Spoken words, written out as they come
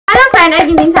friend, I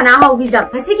give Sanathoibi Haobijam.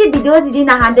 Ngasigi video sidi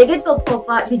nahande top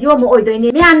video mo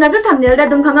oidoini. Miyamna su thumbnail da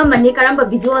dum khangamani karamba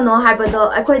video no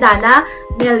haibado akhoi dana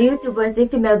male YouTubers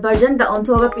female version da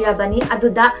onthoga pirabani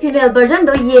aduda female version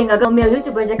do yengaga male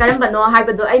YouTubers karamba no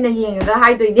haibado aina yengaga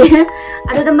haidoini.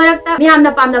 Aduda marakta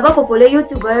miyamna pamnaba popular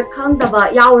YouTuber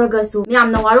khangdaba yauraga su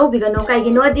miyamna warobigano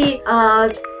kaigino di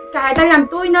kaya tari am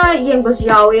toina yeng basu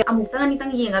yawe amukta ni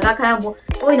tang yenga ga khara mu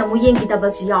toina mu yengi da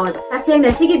basu yawe ta seng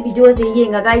na sigi video je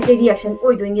yenga ga ise reaction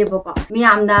oi doinge boko mi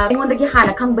amna ingon da ki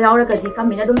hana khang ba yaura ga di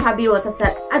kamina dum thabiro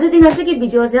sasat adu dinga sigi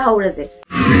video je hauraje.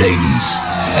 Ladies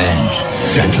and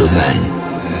gentlemen,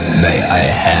 may I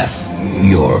have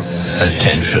your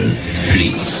attention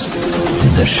please?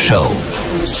 The show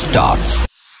starts.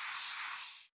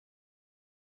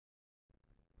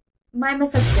 My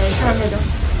message kame do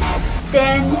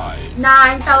 10,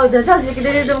 9, tao da sa si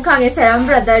kidiri dum khange seram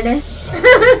brother ne. 6.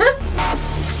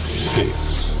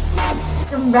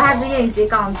 Tum brah bi yeng si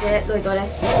count je loi do le.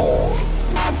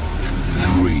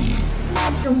 3.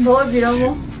 Tum bo bi ro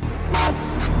mo.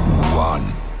 1.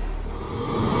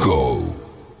 Go.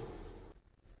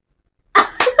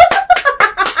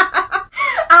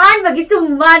 Ahan bagi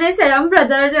tum ba ne seram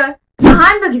brother je.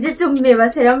 Ahan bagi je tum me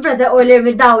ba seram brother ole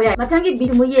me daw ya. Mathang gi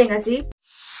bi mu yeng asi.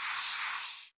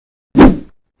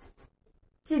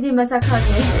 Sidi masa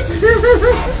khange.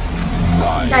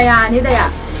 Daya ni daya.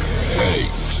 8.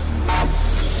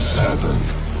 7.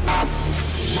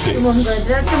 6. Tum ga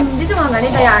tum di tum ga ni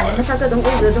daya ni masa ka dum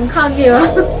u dum khange wa.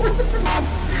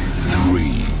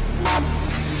 3.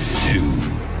 2.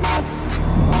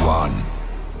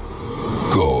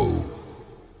 1. Go.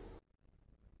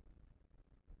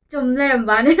 Tum le ram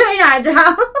ba ni ya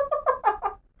da.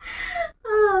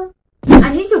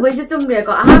 Ani subai se chumre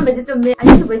ko aham be se chumme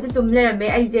ani subai se chumle rame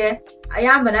ai je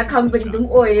ayam bana khang badi dum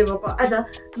oire bo ko ada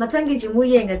mathang gi simu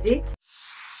yenga ji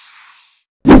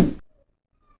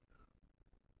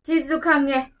chizu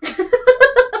khange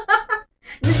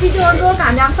ni video do ka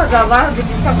nyam pha ga ba bi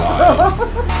sa ko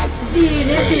bi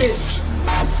ne bi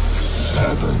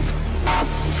 7.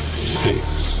 6.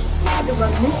 5.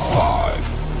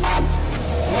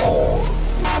 4.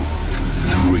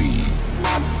 3.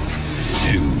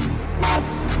 2.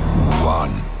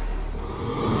 1.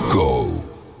 Go.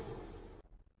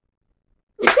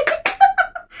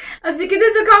 Aji kide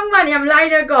su khang man yam lai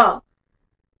da ko.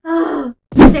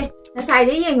 De na sai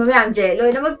de yeng ba yam je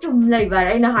loi na mak chum lai ba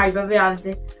ai na hai ba yam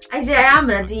je. Ai je ayam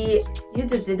na di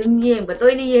YouTube je dum yeng ba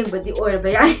toi ni yeng ba di oir ba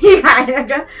ya hai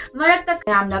ga marak ta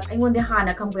yam na ai ngon de ha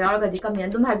na khang ba ya ga di kam yan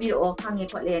dum ha bi ro khang ye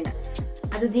khot le na.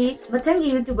 Adu di mathang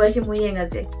gi YouTuber shi mu yeng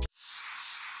ase.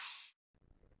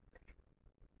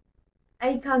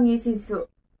 Ai khangi sisu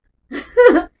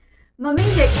mami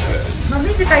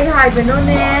je kai hai bano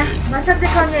ne masak je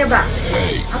khange ba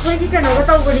akhoi ki kano ga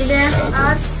taw bani ne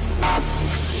as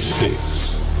 6.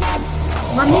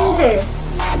 mami je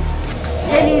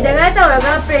heli daga taw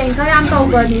ga prank kha yam taw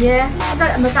bani ne ka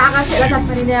masa ga se ga sat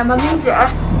bani ne mami je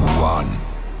as 1.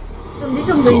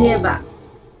 chum doi ne ba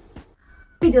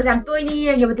video jam toi ni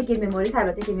yeng ba take memories hai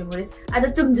ba take memories ada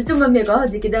chum me ko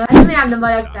hoji ki da me am na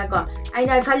marak ta ko ai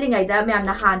na khali ngai da me am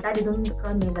na han ta di dum ko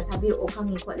ni ba thabi o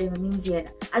khangi ko le ming je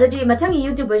na ada di mathang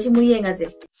YouTuber shi mu yeng ase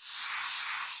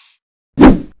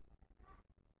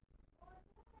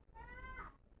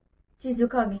chizu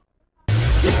khangi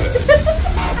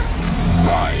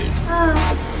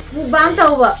mukbang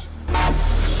taw ba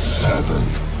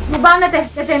 7. mukbang na te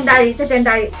setendari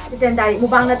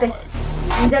mukbang na te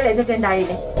Inja le setendari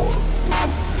ne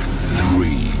 3.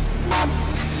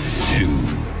 2.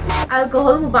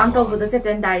 alcohol mukbang taw bu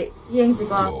setendari yeng si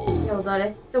ko yo do le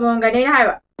chumong ga nei hai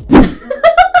ba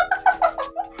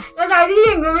ga sai di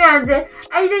yeng bu mi an je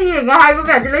ai de yeng ga hai bu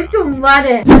ba de le chum ba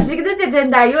de ji ki de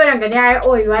setendari yo rang ga nei ai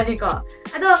oi ba ni ko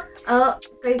ado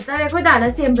kai tare khoi da na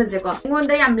sem ba je ko ngon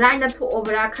da yam lai na tho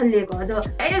obra khalle ko ado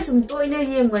ai na sum toi na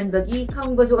yeng wan ba gi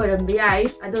khang go jo oram bi ai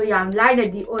ado yam lai na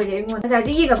di oi re ngon sa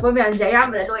di ga po mi an je yam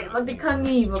ba loi ma di khang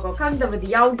ni ba ko khang da ba di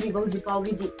yaw di ba ji pau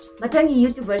gi di mathang gi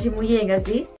YouTuber shi mu yeng ga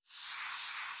si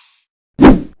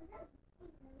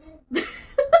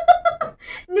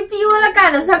ni pi wala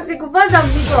kana sak si ku ba jam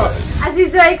ni ko asi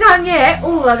jai khang ye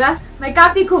u ba ga mai ka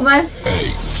pi khuman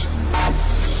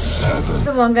 7.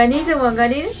 chumong ga ni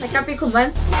mai ka pi khuman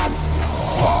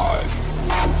 5.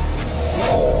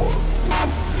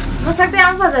 4. masak te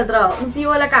am fa ja dro ni pi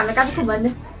wala kana ka pi khuman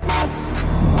ne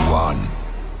 1.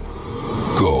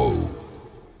 Go.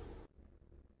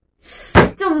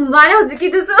 chum ba ne hoji ki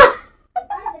tu so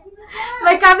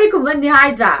mai ka pi khuman ni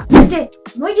hai dra ke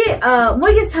moi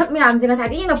ge sak me am je ga sa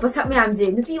di nga pa sak me am je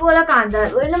ni pi wala kan da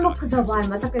loi na ma pha ja ban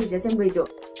ma sak kai je sem bai jo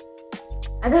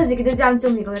Ada hojikida jam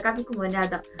chumi ko ka ku mane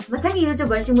ada. Mathangi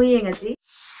YouTuber simu yengaji.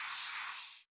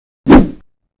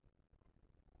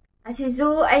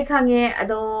 Asizu ai khange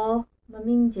ado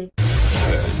mamingje.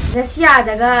 Russia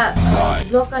daga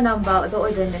block number do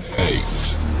oidone. 8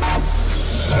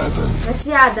 7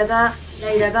 Russia daga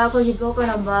lairaga ko gi block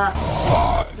number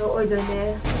do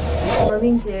oidone.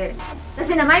 Mamingje.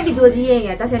 Tasena mai video di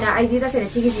yenge tasena ID tasena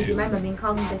chigi mai maming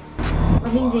khangde.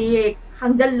 Mamingje ye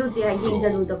khangjallu de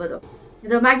yengjallu da bado.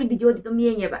 너 마기 비디오도 좀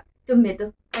미행해봐. 좀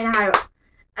매도. 아니 하여.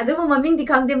 아두고 머밍디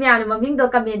강대미 아니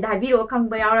머밍도 까면 다비로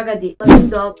강바 야라가디.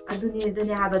 머밍도 아두니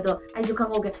하바도 아이주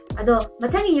강오게. 아도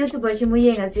마탕이 유튜버 시무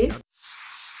이행하시.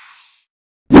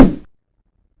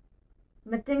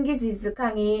 마탕기 지즈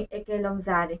강이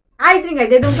에켈롱자리. 아이들인가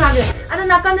내 동상들. 아도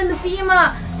나간다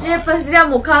누피마 레퍼스야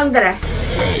못 강더래.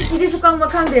 이디 수강 못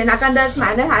강더래. 나간다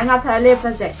스마일을 하잉아 타라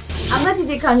레퍼스. 아마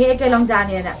시디 강이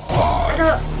에켈롱자니에나.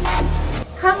 아도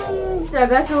Khang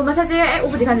traga su masa je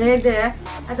ubudi khan le de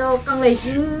ado kang lai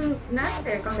king na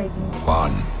te kang lai king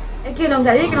 1 ke long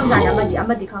ja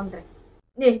amadi khang de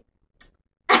ni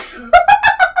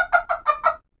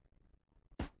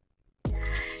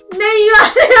nei wa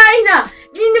aina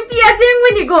min pi aseng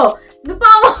mani go nupa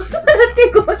mo te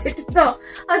go te to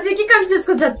aziki confuse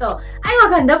ko jatto ai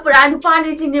wa khanda pura nupa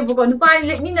ni sine bu ko nupa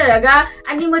ni min raga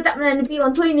ani mo chapna nupi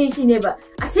on thoi ni sine ba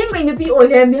aseng mai nupi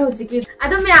oile me hojiki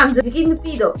ado me am jiki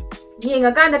nupi do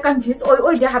yenga kanda confuse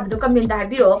oi de habdo comment da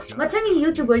habiro mathangi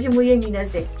YouTuber ji mo yeng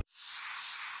minase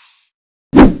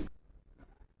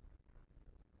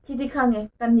chidi khange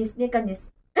kanis ne kanis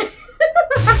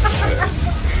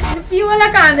nupi wala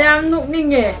kanda am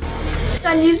nukninge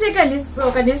kanis bro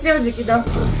kanis ne hojiki do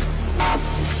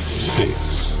 6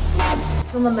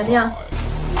 Tuma mania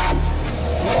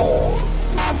 4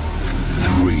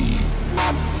 3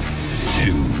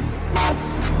 2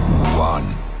 1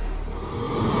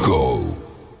 Go.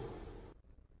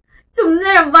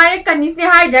 Chumna bai kanis ne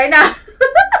hai dai na.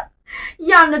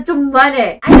 Yamna chumba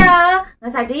ne. Aya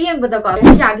ngasai de yeng boda ko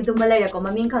Russia gi tumma lai ko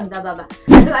maming khang da baba.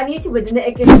 Adu ani chu bedne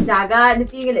ekel jaga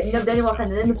nupi ge le nob dani wa khan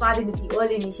da nupa de nupi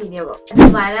oli ni shi ne bo. Adu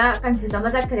mara confuse ma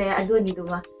sak khare adu ni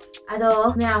duma.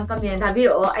 Ado me am comment da bi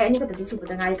ro ai ani ka de su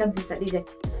boda ngai confuse li je.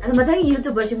 Adu mathang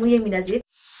YouTuber shi mu yeng mina si.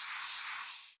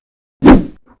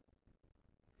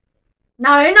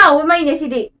 Na wo mai ne si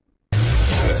di.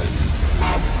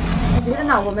 지금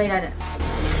나오고 매라네.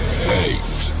 8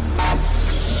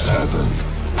 7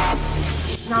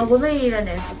 나오고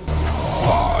매라네. 5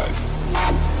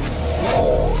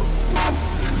 4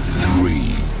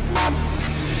 3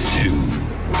 2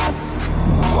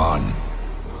 1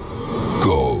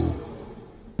 Go.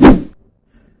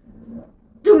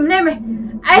 좀 내매.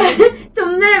 아이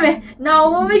좀 내매.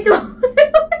 나오고 매 좀.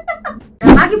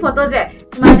 Magi photo je,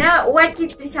 semana white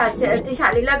kit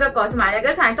t-shirt lilaga ko semana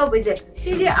ga Sanathoibi je.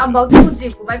 Sidi about 2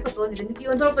 3 ko mai photo je ni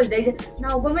pion tor ko je.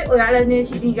 Now go mai oyala ne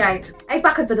sidi guy. Ai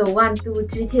pakhat photo 1 2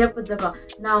 3 thirak photo ko.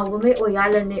 Now go mai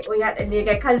oyala ne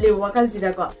ga khalle wa khal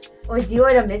sida ko. Oi di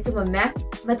ora me chuma me.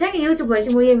 Mathang YouTuber shi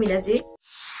mo yemi na si.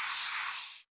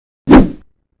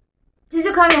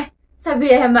 Jisu khange sabi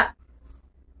hema.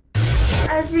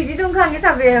 Asidi dong khange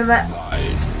sabi hema.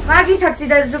 Magi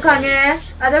saksidal zukange,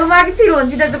 ada magi tiron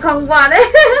sida zukang wane.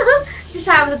 Si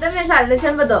sabu temen sa le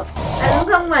semba do. Ada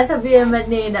kang ma sabi emat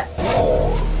ne da.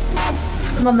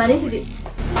 Cuma mari sidi.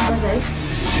 Apa sai?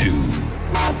 2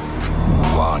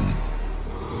 1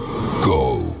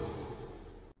 Go.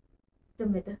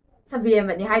 Cuma itu. Sabi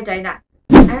emat ni hai jai na.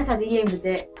 Ai sa di yeng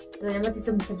buje. Lo nama ti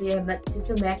cuma sabi emat si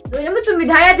cuma. Lo nama cuma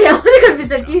daya dia. Ni kan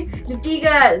bisa ki. Ni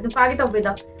ga pagi to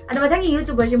bedo. Ada macam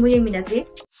YouTuber si mu yeng minasi.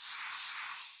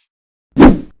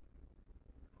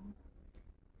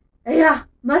 Aya,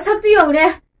 masak tu yang ni,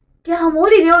 kaya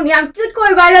hamori ni yang cute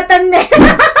koi barat tan ni.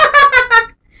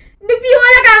 Nupi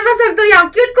wala kan masak tu yang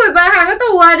cute koi barat hanga tu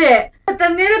wade.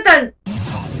 Tan ni tan.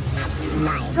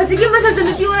 Kasi kaya masak tu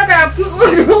nupi wala kan cute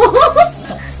koi tu.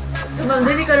 Tumang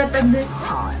jadi kan tan ni.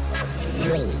 4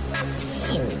 3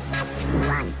 2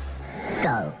 1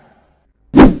 Go.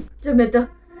 Cuma tu.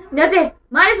 Nade,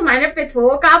 mana semuanya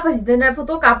peto kapas dana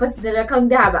foto kapas dana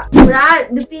kang dia ba. Pura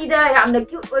nupi dah yang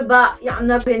nak cute koi ba, yang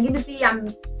nak brand nupi yang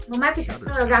mama kita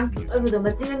orang cute koi betul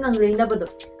macam ngang lei na betul.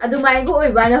 Adu mai ko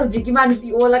koi ba na hujiki mana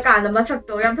nupi ola kan nama sak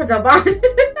tu yang pejabat.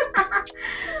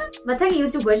 Macam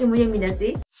YouTuber semua yang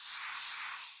minasi.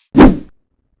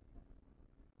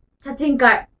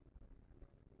 Cacingkar.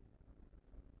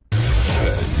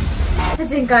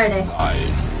 Cacingkar deh.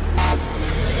 8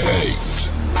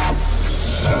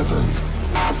 7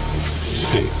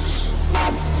 6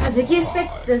 Aziki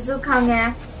expect the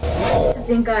zukange.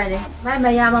 Cacingkar deh.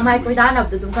 Mai ya mama koi dah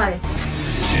nak tu kai.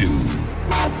 2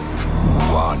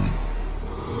 1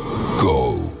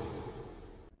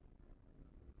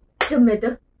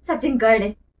 Chummeto, Sachin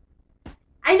Gurney.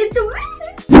 I did to me.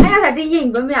 I had a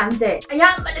ying, but me, I'm saying, I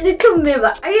am but it to me,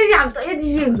 but I am to eat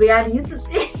ying, we are used to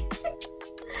see.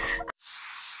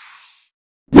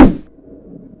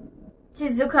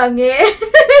 Chizukange.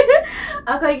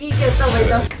 Okay, get over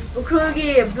the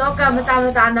Ukrugi, block a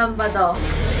Matama number though.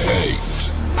 8,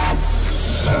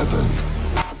 7.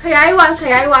 Kaya want.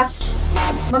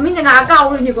 Mami nga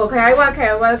ikaw rin ko kaya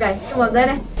guys. Tumanda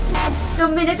na.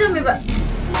 Tumbi ba?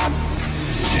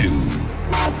 2,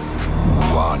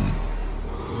 1,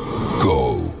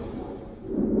 go.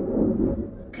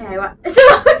 Kaya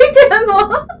tumbi mo.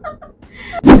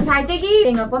 사이대기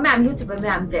뱅어 맘 유튜브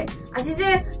맘제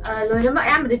아시제 로이르마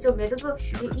얌데 좀에도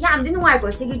얌데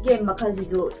누아이고 시기 게임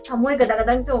막하지죠 타모이가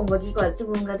다가당 좀 거기고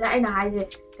지금가다 아이나 하이제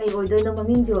kay 오이도는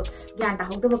마밍조 յան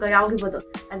다홍도버가 야오기보도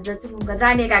아저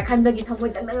지금가다네가 칸በ기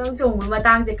타모이 땅땅 좀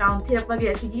마당제 카운트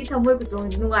티라빠기 시기 타모이 그 좀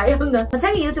누아이었나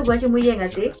마찬가지 유튜브 시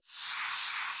무이행하지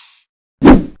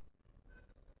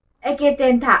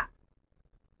에케텐타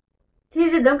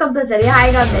티즈 좀 컴퓨터리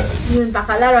하이가네 윤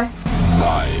바칼라로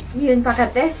Yun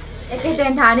pakate.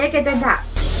 Eketenta ne eketenta.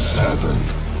 7,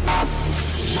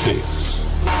 6,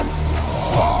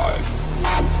 5,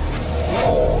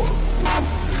 4,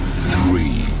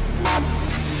 3,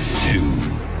 2,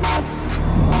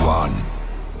 1,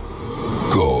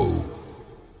 go.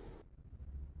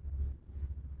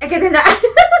 Eketenta.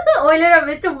 Oilera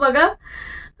me chumbaga.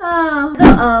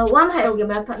 Wam hai oge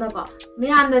marak thakna ko.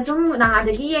 Miyamna sum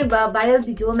nahadagi yengba viral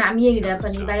video ma'am yengida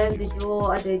funny viral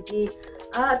video adagi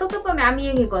top ma'am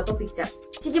yengi ko topic cha.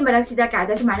 Sigi marak sida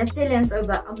kaida sumana challenge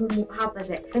oba amumu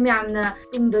hapase. Miyamna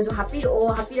tungda ju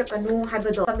hapirakanu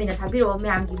habado kamina thabiro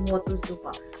ma'am gi motu su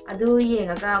ko. Adu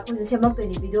yengaga kunju semak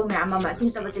toni video ma'am ama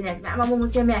sin taba challenge ma'am amumu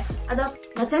seme ado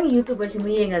machang YouTuber simu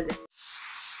yengaje.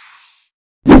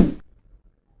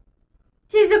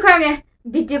 Chizu khange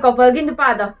Video couple gin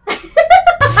pa do.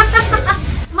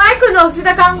 Mai kunok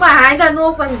sida kang ba hai da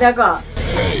no pa sida ko.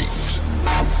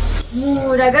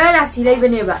 Muraga rasi lai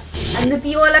bane ba.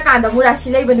 Nupi wala ka da mura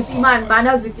si lai bane pi man ba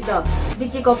na ziki do.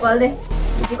 Video couple de.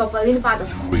 Video couple gin pa do.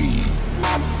 3,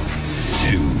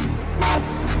 2,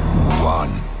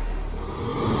 1,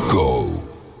 go.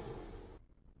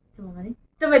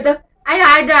 Tomato.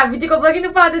 I video couple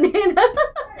gin pa do ne na.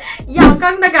 Yang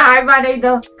kang na ka hai ba nei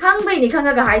do. Kang bai ni kang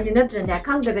ga hai jin na tren ya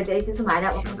kang daga dai su sumai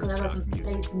na kang ga su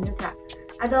dai jin na tra.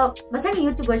 Ado macang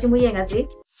YouTuber si mu yeng asi.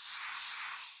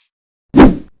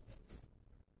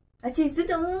 Asi su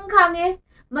tung kang e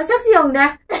masak si yong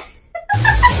na.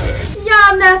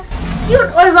 Yam na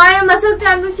cute oi ba na masak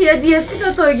tam nu si DS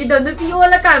to Thoibi do nu pi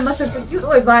wala kan masak to cute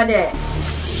oi ba ne.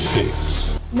 6,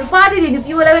 Nupa di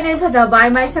nupi wala ganin paja bai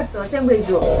mai sak to sem bai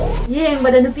jo. Yeng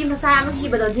ba da nupi masa am si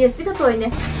ba do DSP to Thoibi ne.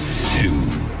 2,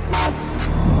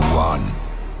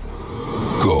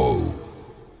 1, go.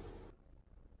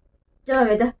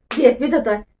 저메다 DSP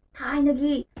토토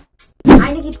타이너기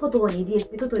포토니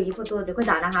DSP 토토기 포토제 거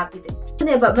나나 하피제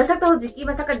근데 바 마삭도 호지기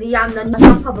마삭까지 얌나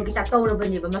마삭 파버기 딱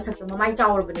떠오르버니 마삭도 마마이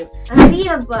짜오르버니 아니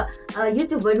바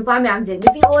유튜버 누파 맘제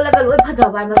누피 올라가 로이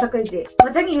파자 바 마삭까지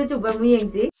마삭이 유튜버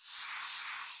무행지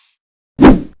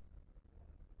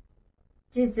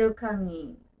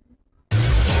지즈캉이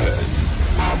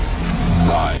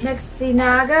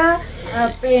넥시나가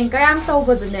프랭카얌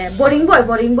떠오거든요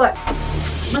보링보이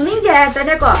Maming jaya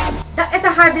tane ko tak eta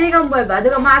hadi kang boy ba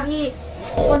daga magi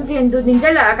content do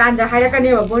ninjala kan da haya kan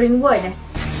ba boring boy ne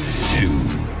 2,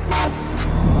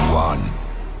 1,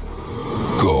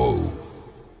 go.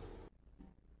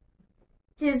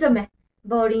 지즈메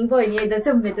boring boy ni da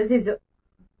chemme to jizu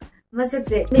masak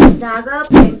se mix daga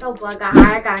peng to ba ga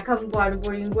haya kan kang boy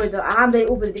boring boy do a be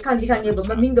ubul di khang ye ba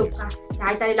maming do ka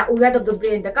dai tai la uya do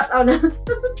brain da kat auna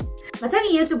matang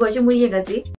YouTuber shi mu ye ga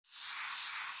ji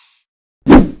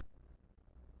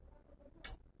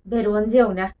Beron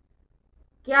jiong na.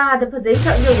 Kya ada phajai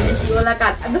sak yo ni wala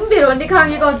kat. Adum beron ni khang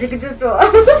ye ko ji kitu so.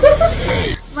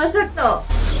 Masak to.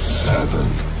 7,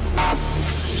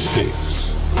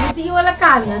 6, Ni wala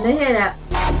kan na he na.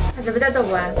 Haja beta to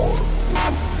wan.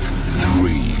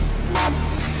 3,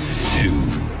 2,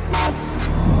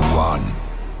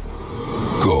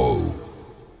 1, go.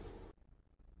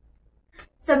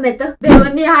 Sameto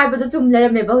beron ni hai ba to chum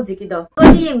le me ba hoji ki do. To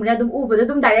ni yeng na dum u ba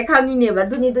dum dai khang ni ne ba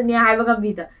duni hai ba ga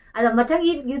bi da. Ada mathang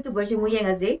YouTuber si mu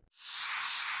yeng aje.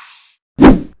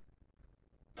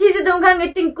 Chizu dum khang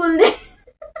ge tingkul ne.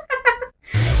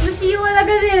 Nupi wala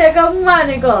ga le ka ma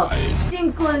ne ko.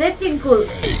 Tingkul ne tingkul.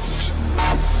 8,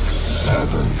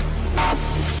 7,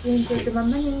 Tingkul to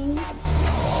mama ni.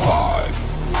 5,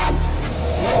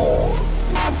 4,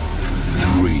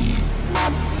 3,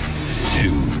 2,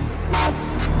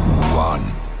 1,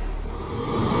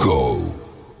 go.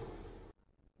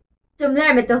 Chum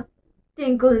lerme to.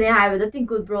 Tinkle ne haiba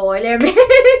tinkle bro lerme.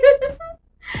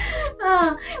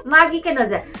 Magi kano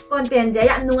je content je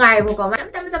yam nungai bo ko ma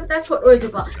cham short oi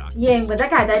ko yeng ba da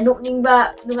ka da nok ning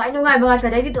ba nungai ba ta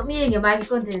dai di to mi yeng magi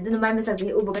content du mai masak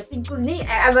di uba ka tinkul ni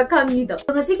aba khang ni do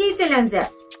ngasi ki challenge je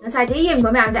ngasai de yeng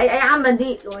ba ma am ja ai am ban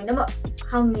di loi na ma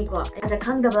khang ni ko ada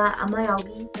khang da ba ama yaw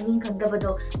gi ning khang da ba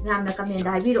do myam na comment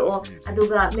da bi ro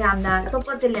aduga myam na top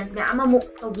challenge me ama mu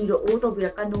to bi ra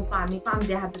kanu pa mi pam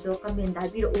de ha do comment da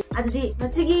bi ro adudi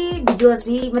ngasi ki video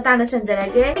si mata na sanjara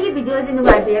ge ki video si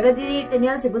nungai bi ga di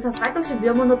channel se bu subscribe to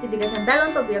shibiro mo notification bell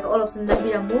on to bi all option da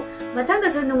biramu mathang da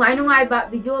su nungai ba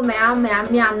video mayam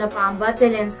na pamba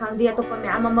challenge khang di atop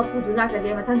mayam ma pu du na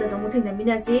jage mathang da su mu thing da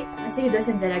minasi asi do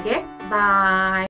sanjara ge bye